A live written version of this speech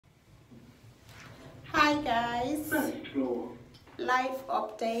Hi guys, life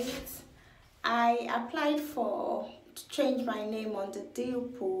update. I applied to change my name on the deal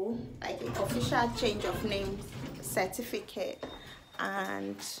pool, like an official change of name certificate,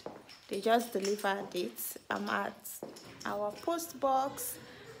 and they just delivered it. I'm at our post box.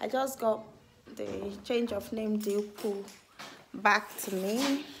 I just got the change of name deal pool back to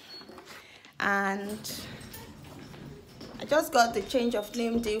me, and I just got the change of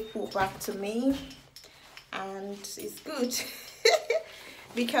name deal pool back to me, and it's good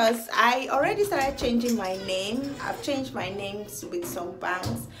because I already started changing my name. I've changed my names with some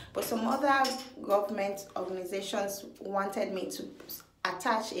banks, but some other government organizations wanted me to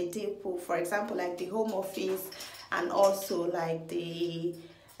attach a deal pool, for example like the Home Office, and also like the,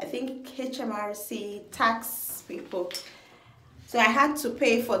 I think, HMRC tax people. So I had to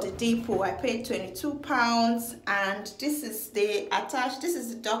pay for the depot. I paid £22, and this is the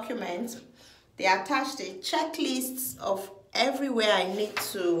document. They attached the checklists of everywhere I need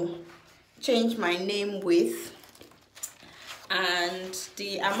to change my name with, and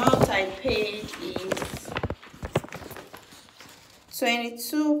the amount I paid is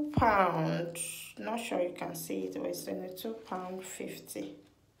 £22. Not sure you can see it, but it's £22.50.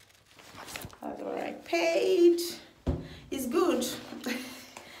 That's what I paid. It's good.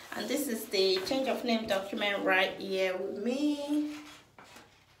 And this is the change of name document right here with me.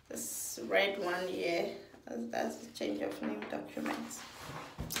 This red one here, that's the change of name document.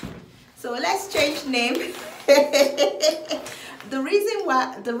 So let's change name. The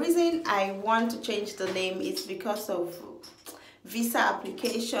reason I want to change the name is because of visa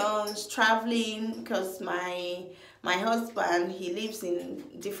applications, traveling, because my husband, he lives in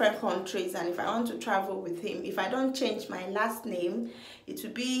different countries, and if I want to travel with him, if I don't change my last name, it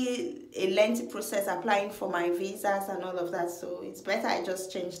will be a lengthy process applying for my visas and all of that. So it's better I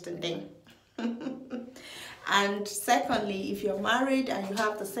just change the name. And secondly, if you're married and you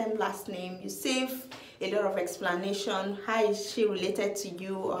have the same last name, you save a lot of explanation. How is she related to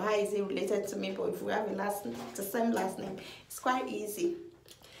you, or how is he related to me? But if we have the same last name, it's quite easy.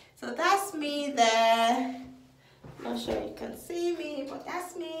 So that's me there. Not sure you can see me, but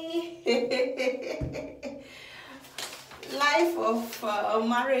that's me. Life of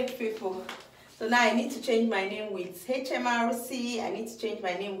married people. So now I need to change my name with HMRC. I need to change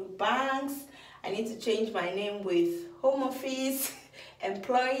my name with banks. I need to change my name with Home Office,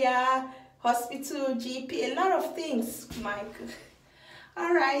 employer, hospital, GP, a lot of things.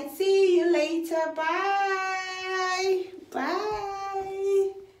 All right, see you later. Bye. Bye.